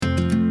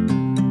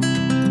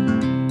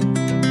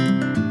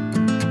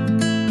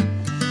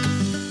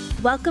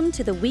Welcome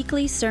to the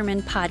weekly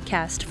sermon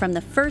podcast from the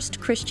First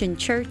Christian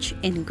Church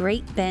in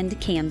Great Bend,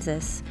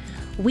 Kansas.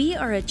 We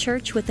are a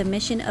church with a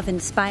mission of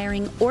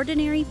inspiring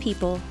ordinary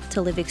people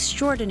to live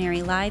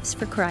extraordinary lives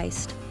for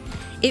Christ.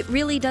 It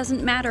really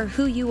doesn't matter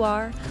who you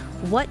are,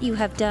 what you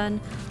have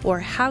done, or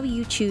how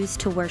you choose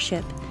to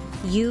worship.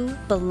 You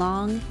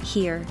belong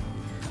here.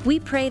 We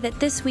pray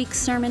that this week's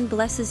sermon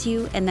blesses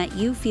you and that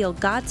you feel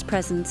God's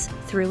presence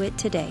through it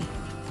today.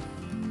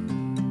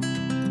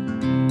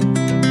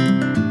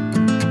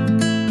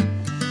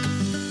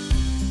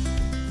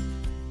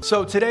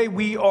 So today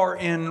we are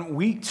in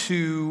week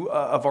 2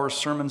 of our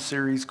sermon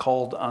series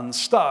called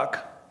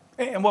Unstuck.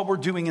 And what we're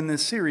doing in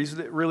this series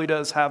that really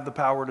does have the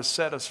power to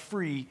set us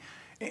free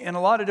in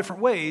a lot of different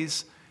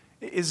ways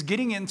is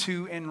getting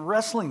into and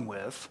wrestling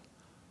with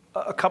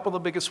a couple of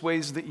the biggest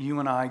ways that you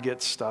and I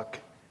get stuck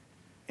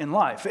in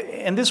life.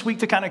 And this week,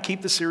 to kind of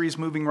keep the series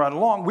moving right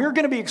along, we're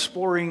going to be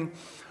exploring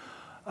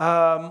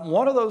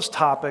one of those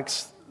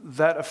topics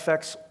that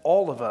affects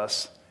all of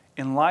us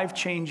in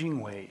life-changing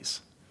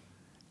ways.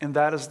 And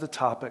that is the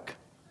topic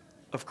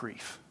of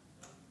grief.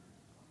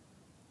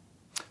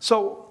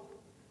 So,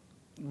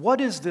 what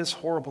is this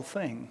horrible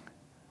thing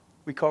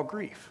we call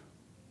grief?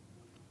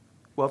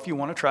 Well, if you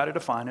want to try to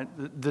define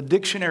it, the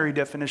dictionary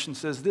definition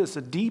says this: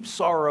 a deep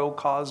sorrow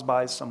caused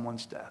by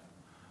someone's death.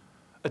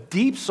 A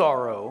deep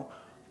sorrow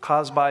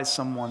caused by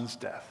someone's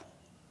death.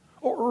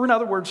 Or in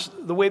other words,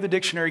 the way the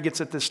dictionary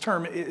gets at this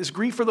term is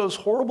grief are those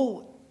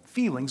horrible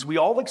feelings we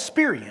all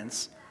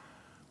experience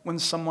when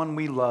someone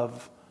we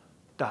love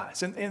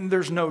dies. And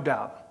there's no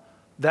doubt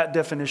that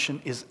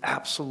definition is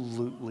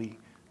absolutely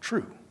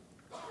true.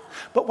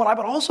 But what I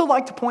would also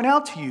like to point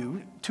out to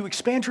you, to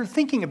expand your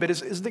thinking a bit,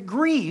 is that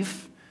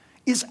grief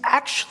is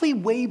actually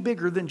way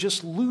bigger than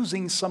just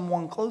losing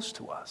someone close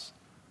to us.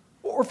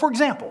 Or for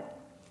example,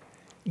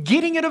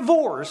 getting a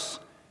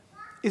divorce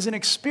is an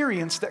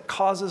experience that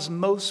causes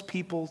most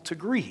people to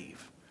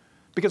grieve.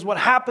 Because what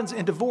happens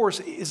in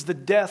divorce is the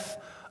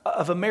death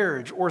of a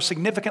marriage or a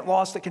significant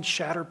loss that can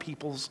shatter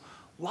people's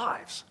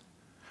lives.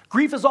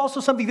 Grief is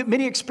also something that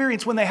many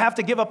experience when they have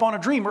to give up on a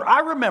dream. Or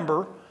I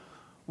remember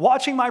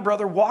watching my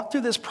brother walk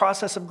through this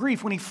process of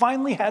grief when he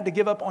finally had to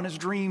give up on his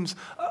dreams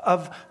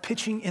of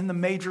pitching in the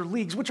major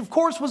leagues, which of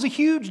course was a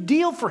huge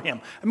deal for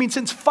him. I mean,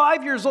 since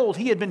 5 years old,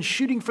 he had been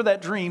shooting for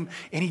that dream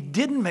and he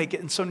didn't make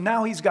it. And so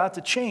now he's got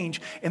to change.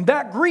 And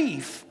that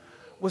grief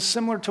was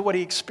similar to what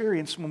he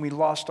experienced when we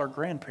lost our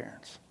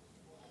grandparents.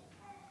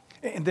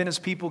 And then as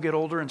people get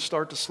older and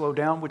start to slow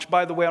down, which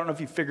by the way, I don't know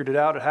if you figured it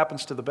out, it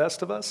happens to the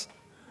best of us.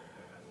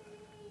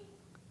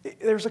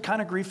 There's a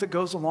kind of grief that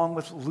goes along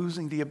with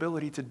losing the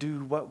ability to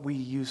do what we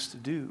used to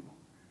do.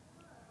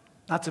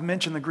 Not to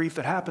mention the grief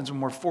that happens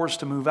when we're forced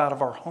to move out of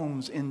our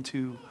homes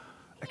into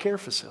a care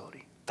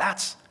facility.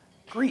 That's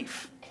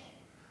grief.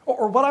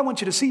 Or what I want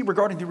you to see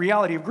regarding the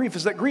reality of grief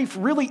is that grief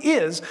really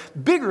is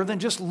bigger than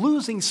just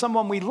losing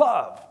someone we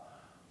love.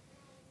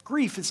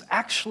 Grief is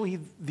actually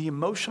the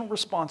emotional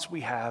response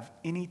we have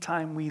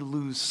anytime we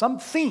lose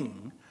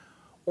something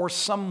or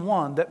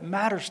someone that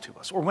matters to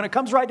us. Or when it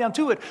comes right down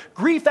to it,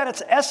 grief at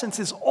its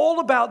essence is all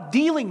about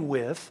dealing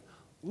with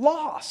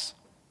loss.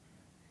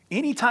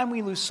 Anytime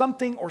we lose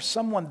something or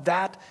someone,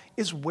 that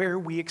is where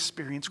we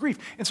experience grief.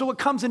 And so it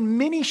comes in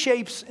many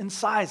shapes and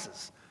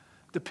sizes,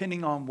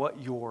 depending on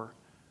what your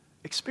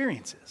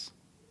experience is.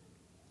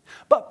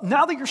 But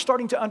now that you're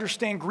starting to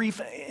understand grief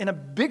in a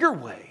bigger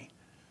way,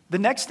 the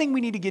next thing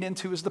we need to get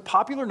into is the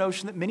popular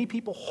notion that many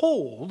people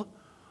hold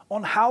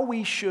on how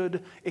we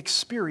should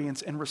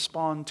experience and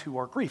respond to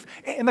our grief.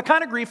 And the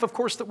kind of grief, of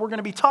course, that we're going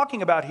to be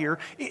talking about here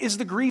is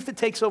the grief that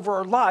takes over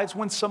our lives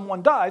when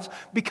someone dies,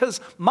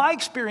 because my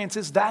experience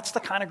is that's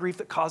the kind of grief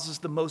that causes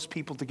the most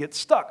people to get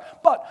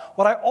stuck. But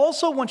what I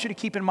also want you to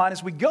keep in mind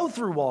as we go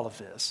through all of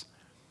this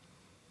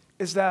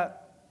is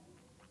that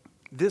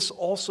this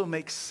also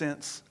makes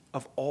sense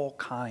of all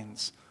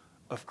kinds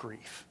of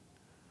grief,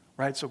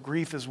 right? So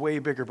grief is way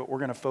bigger, but we're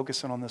going to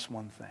focus in on this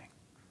one thing.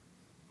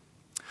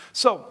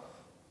 So,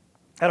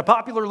 at a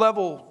popular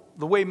level,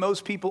 the way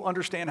most people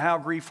understand how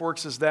grief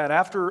works is that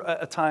after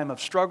a time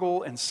of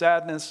struggle and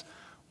sadness,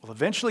 we'll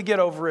eventually get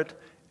over it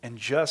and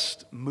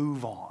just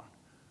move on.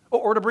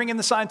 Or to bring in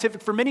the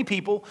scientific, for many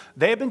people,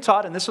 they have been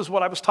taught, and this is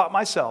what I was taught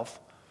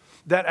myself,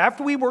 that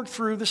after we work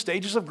through the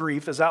stages of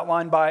grief as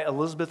outlined by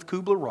Elizabeth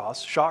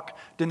Kubler-Ross, shock,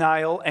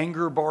 denial,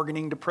 anger,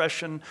 bargaining,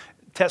 depression,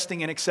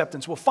 testing, and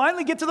acceptance, we'll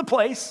finally get to the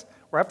place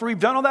where after we've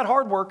done all that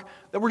hard work,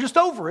 that we're just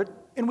over it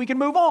and we can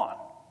move on.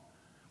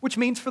 Which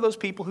means for those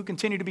people who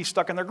continue to be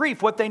stuck in their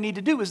grief, what they need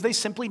to do is they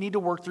simply need to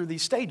work through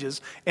these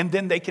stages, and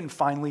then they can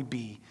finally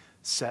be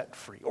set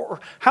free. Or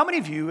how many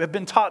of you have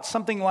been taught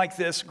something like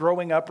this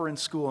growing up or in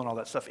school and all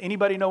that stuff?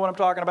 Anybody know what I'm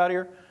talking about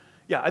here?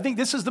 Yeah, I think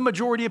this is the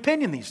majority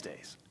opinion these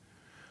days.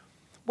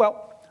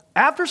 Well,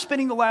 after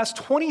spending the last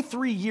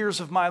 23 years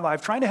of my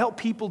life trying to help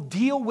people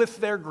deal with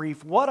their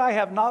grief, what I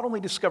have not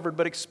only discovered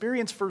but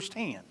experienced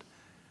firsthand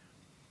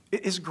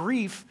is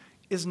grief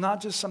is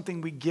not just something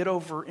we get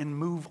over and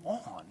move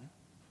on,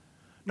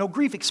 No,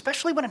 grief,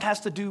 especially when it has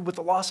to do with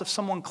the loss of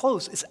someone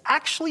close, is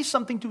actually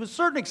something to a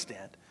certain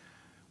extent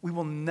we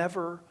will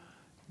never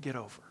get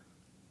over.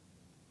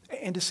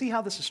 And to see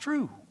how this is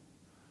true,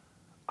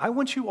 I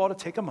want you all to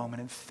take a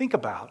moment and think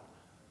about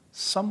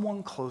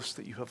someone close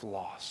that you have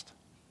lost.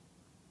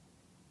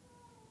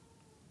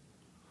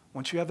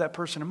 Once you have that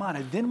person in mind,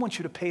 I then want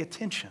you to pay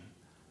attention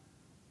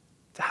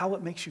to how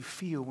it makes you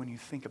feel when you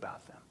think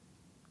about them.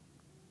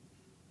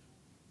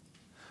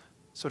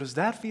 So does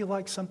that feel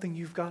like something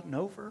you've gotten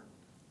over?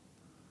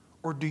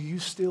 Or do you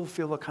still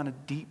feel a kind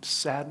of deep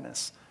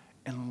sadness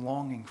and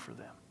longing for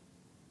them?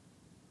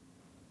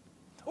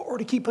 Or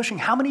to keep pushing,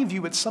 how many of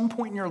you at some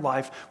point in your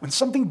life, when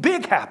something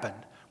big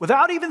happened,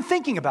 without even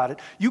thinking about it,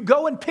 you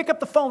go and pick up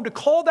the phone to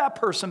call that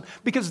person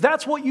because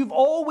that's what you've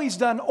always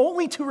done,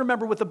 only to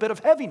remember with a bit of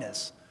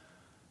heaviness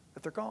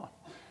that they're gone?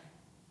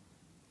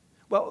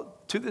 Well,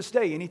 to this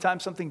day, anytime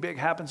something big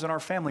happens in our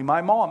family,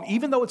 my mom,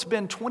 even though it's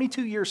been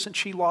 22 years since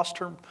she lost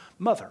her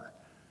mother,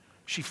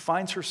 she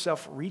finds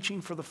herself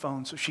reaching for the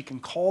phone so she can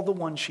call the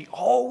one she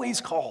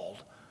always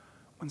called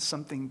when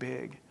something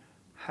big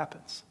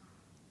happens.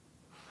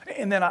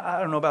 And then I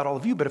don't know about all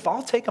of you, but if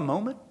I'll take a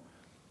moment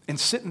and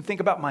sit and think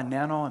about my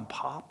Nana and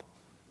Pop,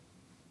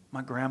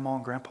 my Grandma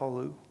and Grandpa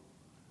Lou,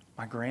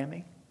 my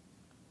Grammy,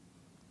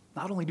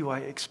 not only do I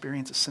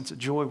experience a sense of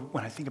joy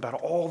when I think about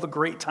all the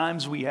great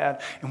times we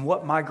had and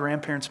what my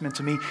grandparents meant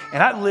to me,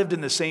 and I lived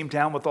in the same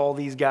town with all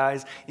these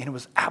guys, and it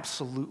was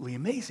absolutely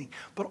amazing,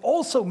 but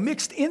also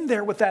mixed in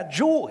there with that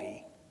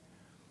joy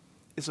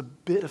is a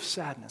bit of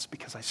sadness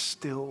because I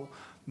still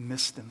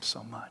miss them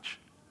so much.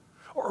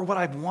 Or what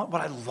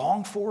I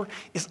long for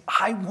is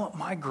I want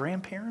my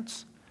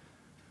grandparents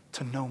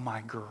to know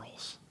my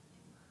girls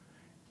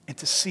and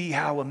to see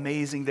how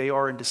amazing they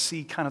are and to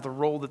see kind of the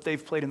role that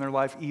they've played in their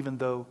life even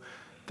though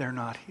they're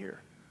not here.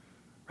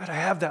 Right? I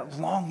have that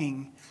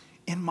longing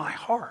in my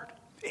heart.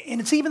 And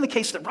it's even the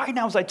case that right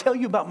now as I tell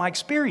you about my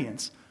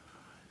experience,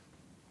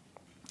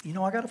 I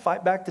got to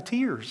fight back the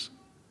tears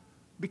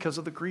because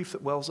of the grief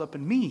that wells up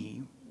in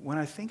me when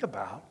I think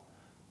about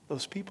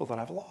those people that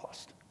I've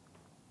lost.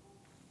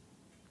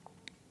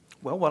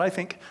 Well, what I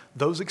think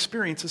those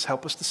experiences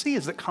help us to see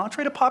is that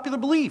contrary to popular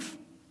belief,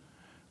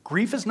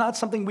 grief is not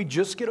something we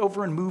just get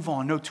over and move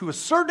on. No, to a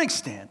certain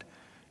extent,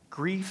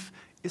 grief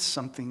is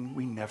something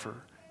we never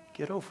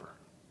get over.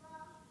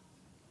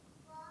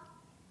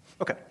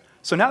 Okay,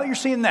 so now that you're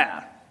seeing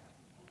that,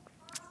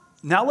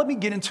 now let me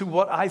get into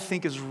what I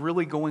think is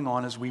really going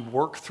on as we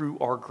work through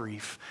our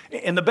grief.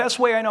 And the best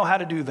way I know how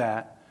to do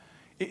that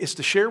is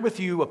to share with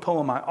you a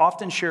poem I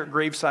often share at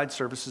graveside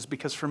services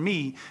because for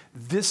me,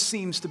 this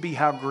seems to be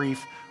how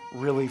grief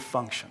really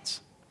functions.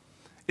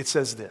 It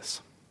says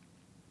this: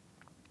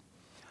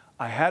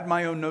 I had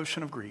my own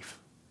notion of grief.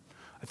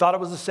 I thought it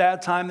was a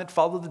sad time that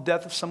followed the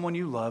death of someone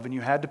you love and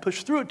you had to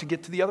push through it to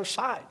get to the other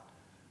side.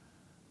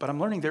 But I'm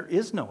learning there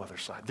is no other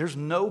side. There's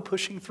no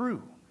pushing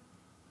through,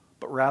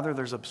 but rather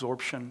there's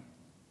absorption,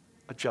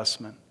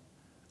 adjustment,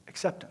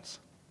 acceptance.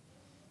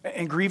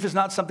 And grief is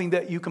not something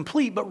that you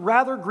complete, but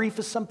rather grief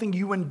is something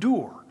you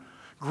endure.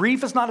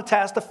 Grief is not a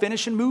task to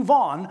finish and move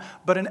on,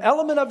 but an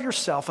element of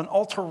yourself, an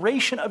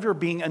alteration of your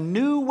being, a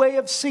new way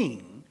of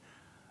seeing,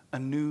 a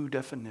new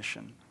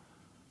definition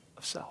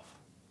of self.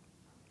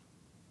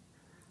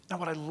 Now,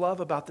 what I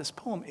love about this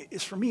poem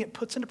is, for me, it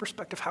puts into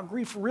perspective how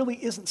grief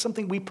really isn't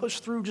something we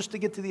push through just to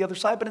get to the other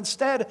side, but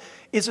instead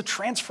is a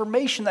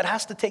transformation that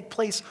has to take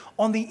place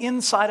on the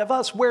inside of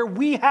us, where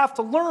we have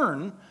to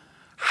learn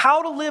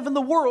how to live in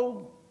the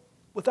world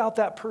without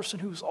that person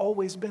who's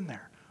always been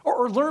there.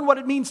 Or learn what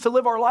it means to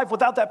live our life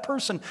without that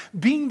person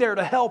being there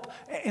to help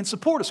and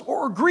support us.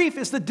 Or grief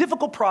is the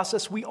difficult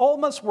process we all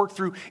must work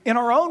through in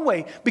our own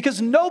way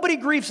because nobody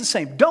grieves the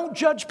same. Don't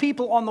judge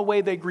people on the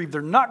way they grieve.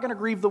 They're not going to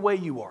grieve the way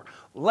you are.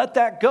 Let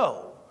that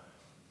go.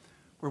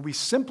 Where we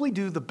simply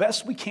do the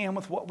best we can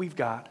with what we've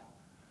got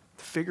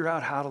to figure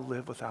out how to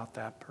live without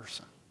that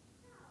person.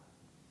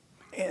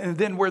 And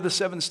then where the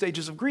 7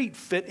 stages of grief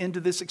fit into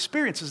this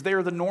experience is they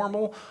are the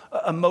normal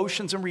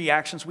emotions and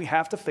reactions we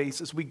have to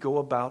face as we go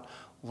about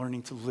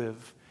learning to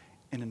live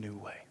in a new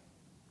way.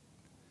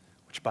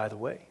 Which, by the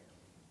way,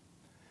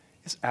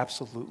 is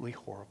absolutely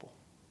horrible.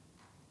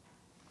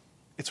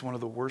 It's one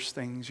of the worst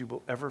things you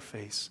will ever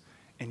face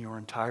in your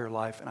entire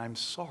life, and I'm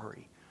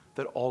sorry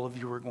that all of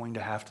you are going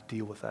to have to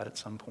deal with that at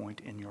some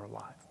point in your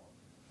life.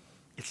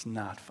 It's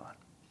not fun.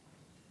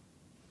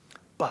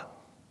 But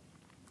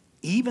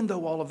even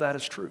though all of that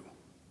is true,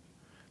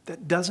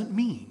 that doesn't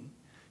mean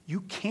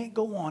you can't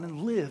go on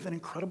and live an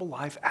incredible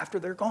life after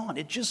they're gone.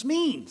 It just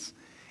means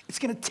it's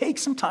going to take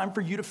some time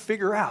for you to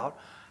figure out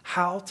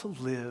how to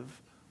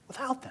live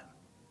without them.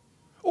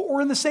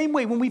 Or in the same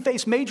way, when we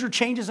face major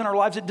changes in our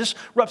lives, it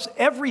disrupts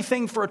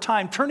everything for a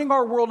time, turning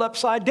our world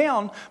upside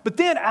down. But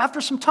then after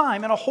some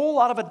time and a whole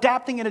lot of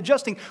adapting and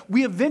adjusting,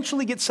 we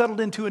eventually get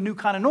settled into a new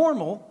kind of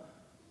normal.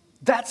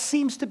 That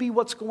seems to be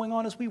what's going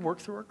on as we work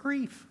through our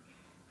grief.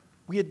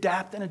 We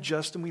adapt and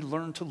adjust and we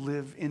learn to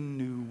live in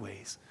new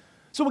ways.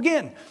 So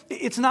again,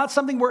 it's not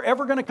something we're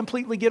ever going to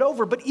completely get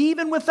over. But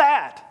even with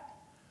that,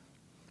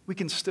 we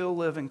can still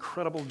live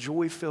incredible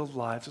joy-filled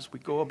lives as we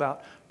go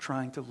about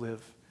trying to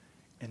live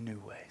in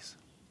new ways.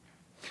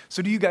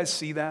 So do you guys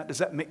see that? Does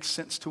that make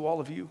sense to all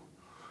of you?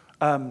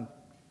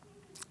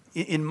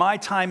 In my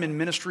time in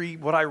ministry,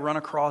 what I run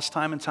across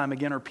time and time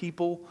again are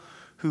people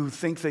who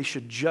think they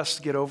should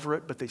just get over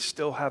it, but they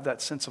still have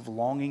that sense of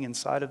longing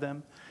inside of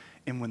them.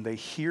 And when they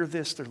hear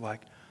this, they're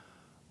like,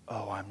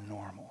 oh, I'm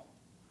normal.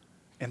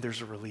 And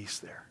there's a release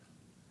there.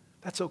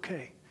 That's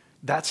okay.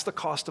 That's the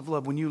cost of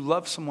love. When you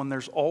love someone,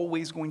 there's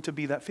always going to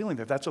be that feeling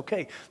there. That's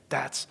okay.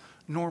 That's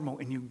normal.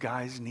 And you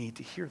guys need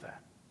to hear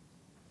that.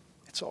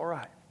 It's all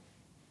right.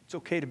 It's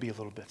okay to be a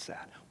little bit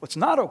sad. What's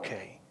not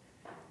okay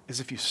is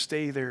if you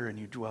stay there and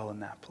you dwell in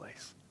that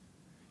place.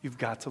 You've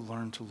got to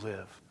learn to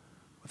live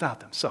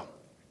without them. So,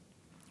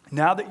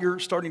 now that you're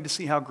starting to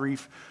see how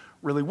grief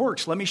really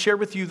works, let me share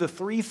with you the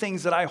 3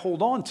 things that I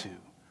hold on to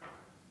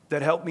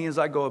that help me as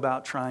I go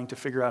about trying to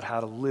figure out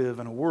how to live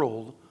in a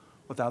world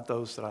without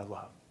those that I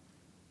love.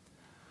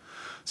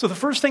 So the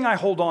first thing I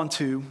hold on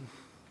to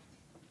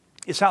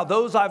is how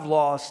those I've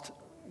lost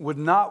would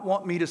not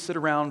want me to sit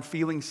around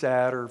feeling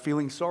sad or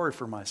feeling sorry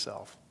for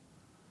myself,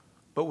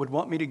 but would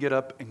want me to get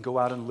up and go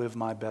out and live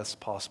my best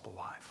possible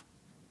life.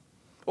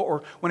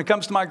 Or when it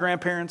comes to my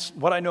grandparents,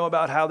 what I know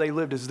about how they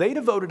lived is they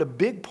devoted a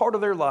big part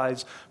of their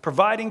lives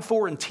providing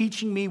for and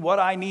teaching me what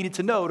I needed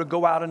to know to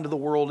go out into the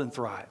world and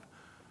thrive.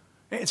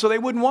 And so they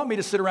wouldn't want me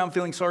to sit around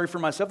feeling sorry for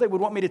myself. They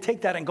would want me to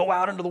take that and go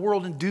out into the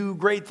world and do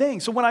great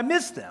things. So when I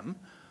miss them,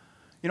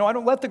 I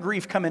don't let the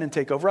grief come in and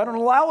take over. I don't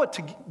allow it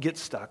to get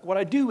stuck. What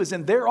I do is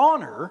in their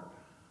honor,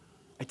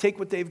 I take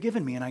what they've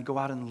given me and I go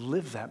out and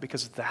live that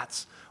because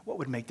that's what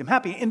would make them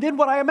happy. And then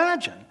what I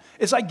imagine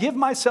is I give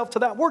myself to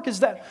that work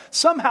is that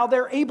somehow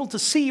they're able to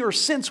see or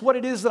sense what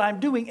it is that I'm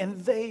doing and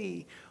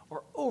they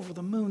are over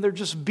the moon. They're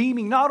just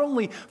beaming not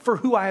only for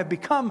who I have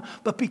become,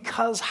 but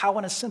because how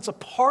in a sense a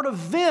part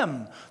of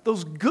them,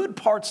 those good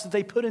parts that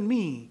they put in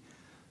me,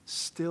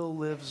 still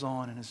lives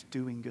on and is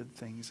doing good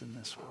things in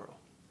this world.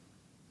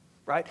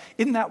 Right?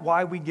 Isn't that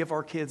why we give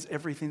our kids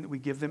everything that we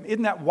give them?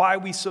 Isn't that why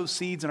we sow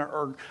seeds in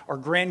our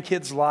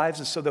grandkids'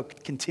 lives is so they'll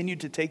continue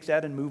to take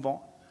that and move on?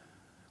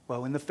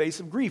 Well, in the face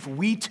of grief,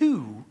 we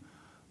too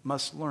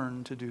must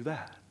learn to do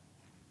that.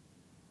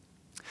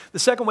 The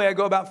second way I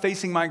go about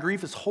facing my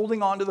grief is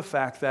holding on to the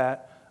fact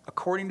that,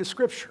 according to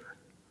Scripture,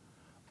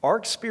 our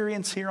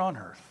experience here on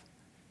earth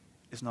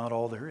is not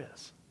all there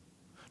is.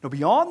 No,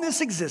 beyond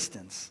this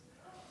existence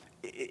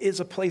is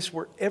a place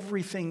where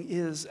everything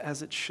is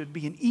as it should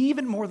be. And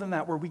even more than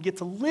that, where we get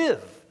to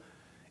live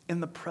in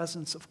the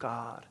presence of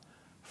God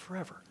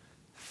forever.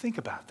 Think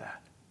about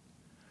that.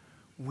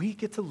 We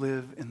get to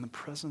live in the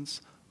presence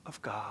of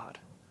God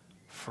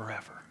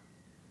forever.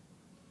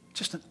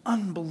 Just an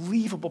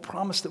unbelievable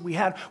promise that we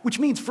had, which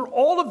means for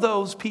all of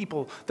those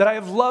people that I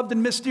have loved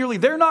and missed dearly,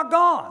 they're not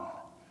gone,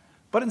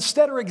 but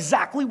instead are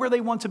exactly where they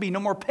want to be. No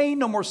more pain,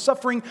 no more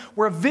suffering,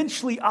 where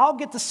eventually I'll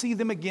get to see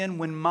them again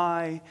when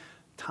my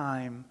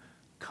time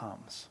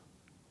comes.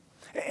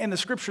 And the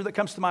scripture that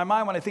comes to my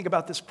mind when I think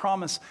about this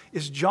promise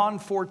is John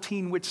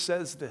 14, which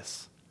says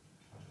this: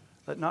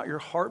 let not your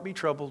heart be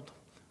troubled.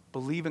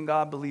 Believe in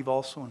God, believe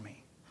also in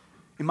me.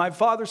 In my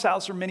Father's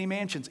house are many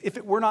mansions. If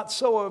it were not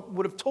so, I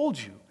would have told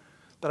you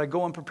that I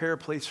go and prepare a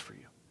place for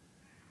you.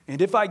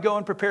 And if I go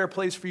and prepare a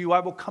place for you,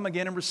 I will come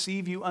again and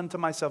receive you unto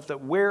myself,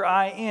 that where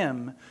I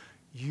am,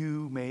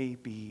 you may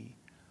be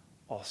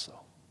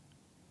also.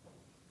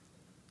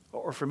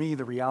 Or for me,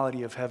 the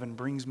reality of heaven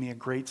brings me a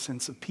great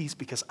sense of peace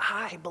because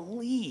I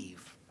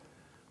believe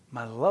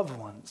my loved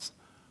ones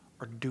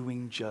are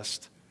doing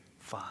just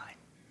fine.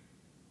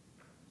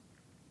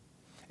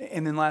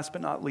 And then last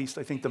but not least,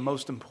 I think the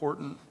most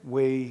important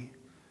way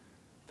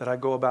that I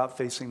go about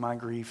facing my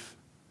grief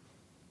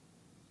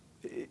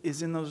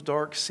is in those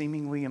dark,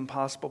 seemingly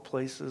impossible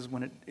places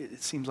when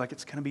it seems like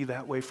it's going to be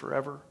that way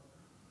forever.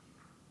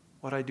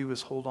 What I do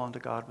is hold on to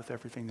God with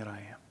everything that I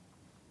am.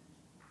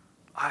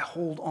 I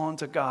hold on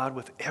to God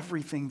with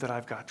everything that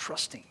I've got,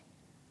 trusting,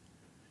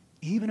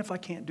 even if I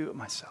can't do it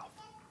myself,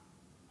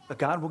 that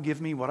God will give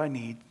me what I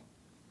need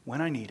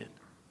when I need it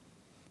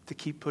to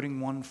keep putting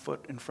one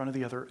foot in front of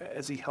the other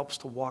as he helps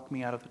to walk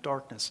me out of the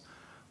darkness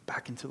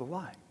back into the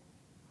light.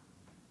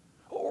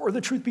 Or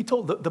the truth be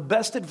told, the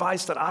best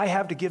advice that I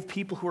have to give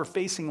people who are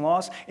facing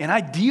loss, and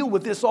I deal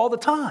with this all the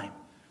time,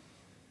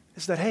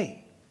 is that,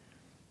 hey,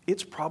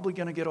 it's probably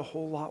going to get a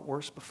whole lot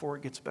worse before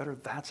it gets better.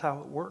 That's how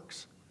it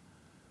works.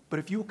 But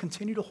if you will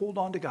continue to hold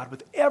on to God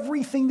with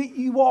everything that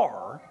you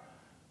are,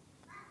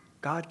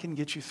 God can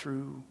get you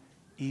through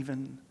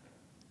even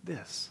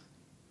this.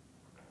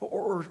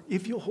 Or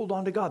if you'll hold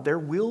on to God, there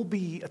will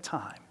be a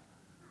time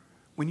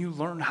when you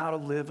learn how to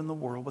live in the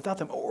world without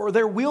them. Or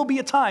there will be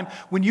a time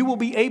when you will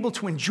be able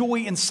to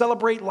enjoy and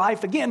celebrate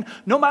life again,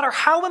 no matter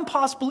how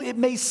impossible it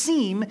may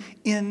seem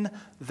in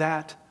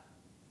that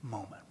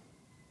moment.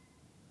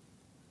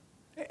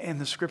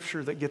 And the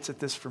scripture that gets at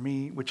this for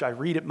me, which I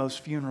read at most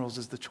funerals,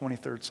 is the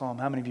 23rd Psalm.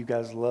 How many of you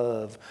guys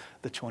love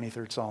the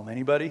 23rd Psalm?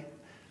 Anybody?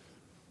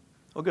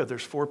 Oh, good.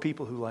 There's 4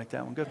 people who like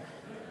that one. Good.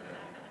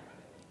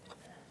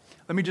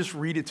 Let me just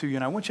read it to you,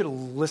 and I want you to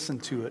listen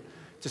to it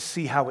to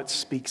see how it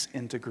speaks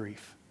into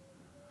grief.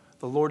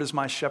 The Lord is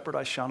my shepherd,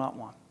 I shall not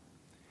want.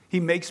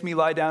 He makes me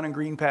lie down in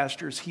green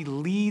pastures. He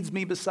leads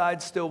me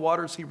beside still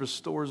waters. He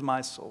restores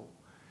my soul.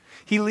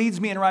 He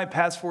leads me in right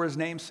paths for his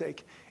name's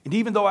sake. And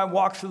even though I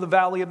walk through the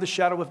valley of the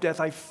shadow of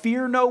death, I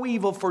fear no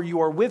evil, for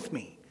you are with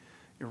me.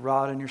 Your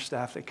rod and your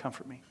staff, they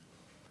comfort me.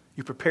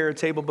 You prepare a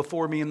table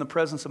before me in the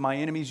presence of my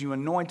enemies. You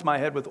anoint my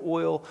head with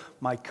oil.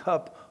 My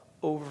cup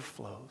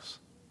overflows.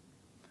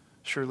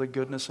 Surely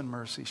goodness and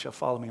mercy shall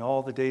follow me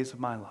all the days of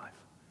my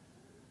life,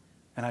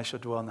 and I shall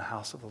dwell in the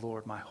house of the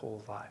Lord my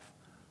whole life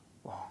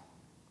long.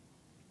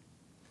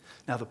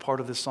 Now, the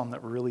part of this psalm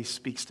that really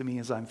speaks to me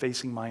as I'm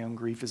facing my own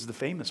grief is the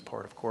famous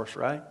part, of course,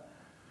 right?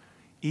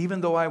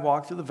 Even though I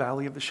walk through the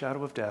valley of the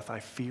shadow of death, I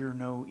fear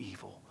no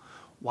evil.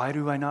 Why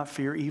do I not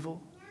fear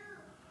evil?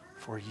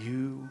 For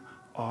you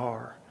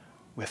are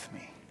with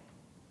me.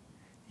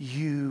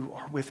 You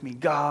are with me.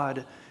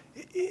 God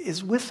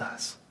is with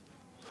us.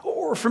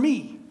 Or for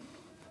me,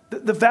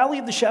 the valley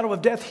of the shadow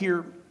of death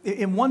here,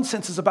 in one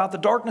sense, is about the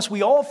darkness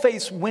we all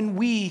face when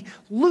we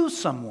lose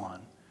someone.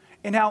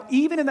 And how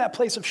even in that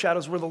place of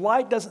shadows where the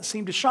light doesn't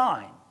seem to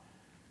shine,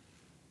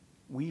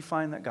 we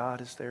find that God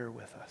is there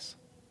with us.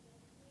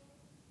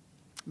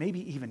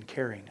 Maybe even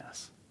carrying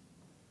us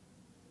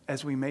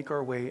as we make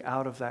our way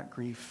out of that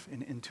grief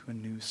and into a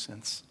new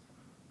sense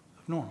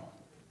of normal.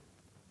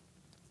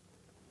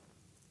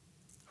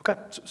 Okay,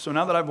 so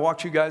now that I've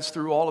walked you guys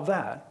through all of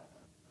that,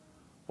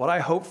 what I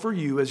hope for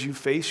you as you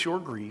face your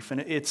grief,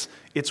 and it's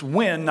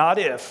when, not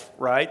if,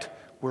 right?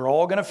 We're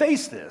all going to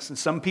face this, and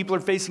some people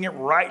are facing it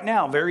right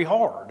now very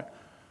hard,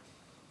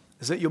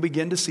 is that you'll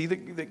begin to see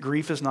that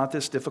grief is not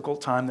this difficult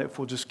time that if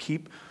we'll just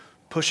keep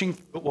pushing,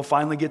 we'll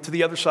finally get to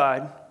the other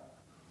side.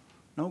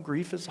 No,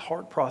 grief is a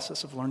hard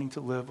process of learning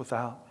to live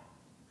without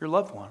your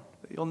loved one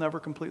that you'll never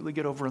completely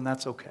get over, and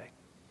that's okay.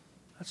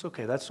 That's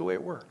okay. That's the way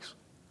it works.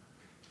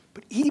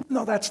 But even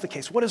though that's the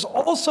case, what is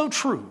also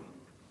true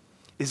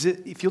is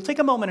that if you'll take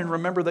a moment and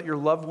remember that your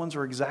loved ones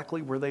are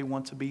exactly where they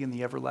want to be in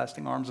the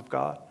everlasting arms of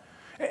God,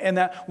 and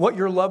that what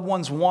your loved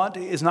ones want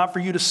is not for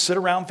you to sit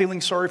around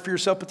feeling sorry for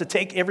yourself, but to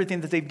take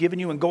everything that they've given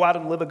you and go out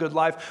and live a good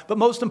life. But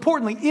most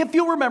importantly, if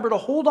you'll remember to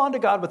hold on to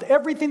God with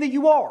everything that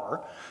you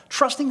are,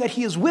 trusting that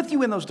He is with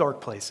you in those dark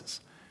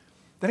places,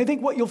 then I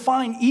think what you'll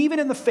find,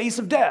 even in the face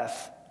of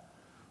death,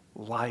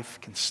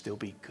 life can still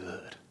be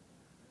good,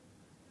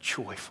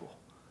 joyful,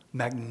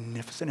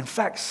 magnificent. In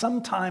fact,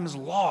 sometimes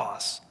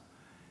loss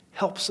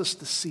helps us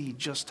to see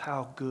just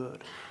how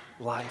good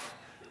life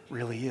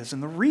really is.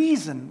 And the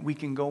reason we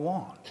can go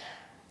on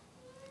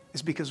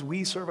is because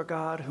we serve a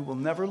God who will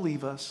never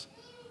leave us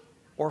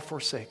or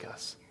forsake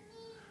us,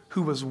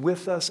 who was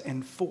with us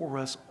and for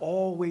us,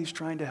 always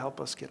trying to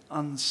help us get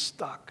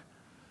unstuck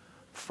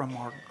from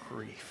our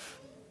grief.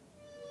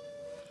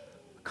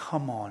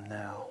 Come on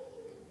now.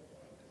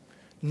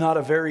 Not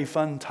a very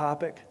fun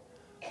topic,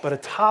 but a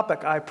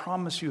topic I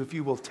promise you, if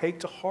you will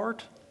take to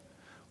heart,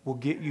 will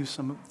get you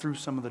through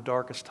some of the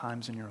darkest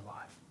times in your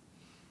life.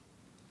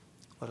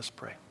 Let us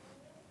pray.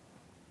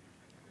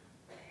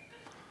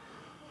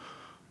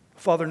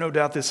 Father, no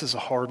doubt this is a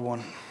hard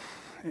one,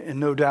 and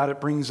no doubt it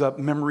brings up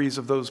memories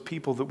of those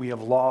people that we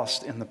have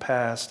lost in the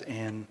past,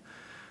 and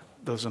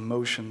those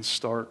emotions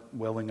start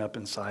welling up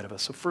inside of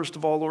us. So first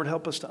of all, Lord,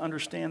 help us to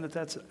understand that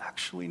that's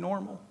actually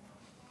normal.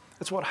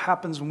 That's what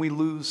happens when we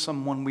lose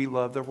someone we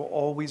love. There will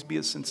always be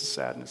a sense of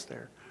sadness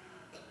there.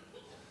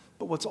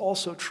 But what's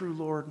also true,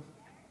 Lord,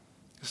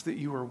 is that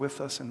you are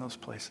with us in those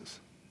places,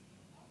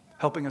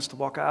 helping us to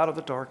walk out of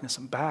the darkness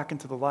and back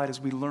into the light as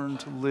we learn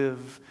to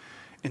live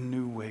in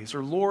new ways.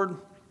 Or Lord,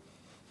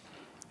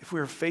 if we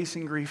are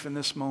facing grief in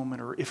this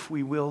moment, or if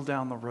we will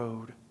down the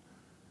road,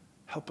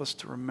 help us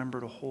to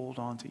remember to hold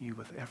on to you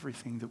with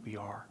everything that we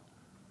are,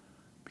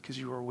 because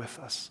you are with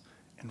us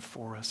and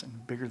for us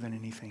and bigger than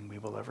anything we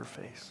will ever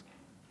face.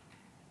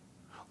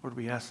 Lord,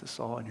 we ask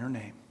this all in your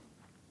name.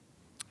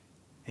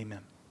 Amen.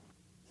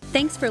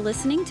 Thanks for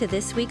listening to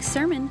this week's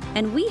sermon,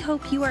 and we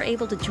hope you are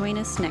able to join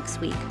us next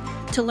week.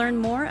 To learn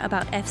more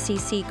about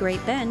FCC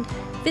Great Bend,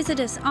 visit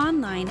us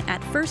online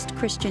at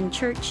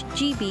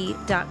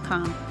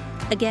firstchristianchurchgb.com.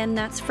 Again,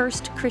 that's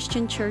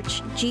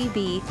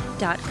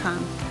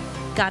firstchristianchurchgb.com.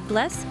 God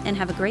bless and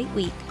have a great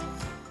week.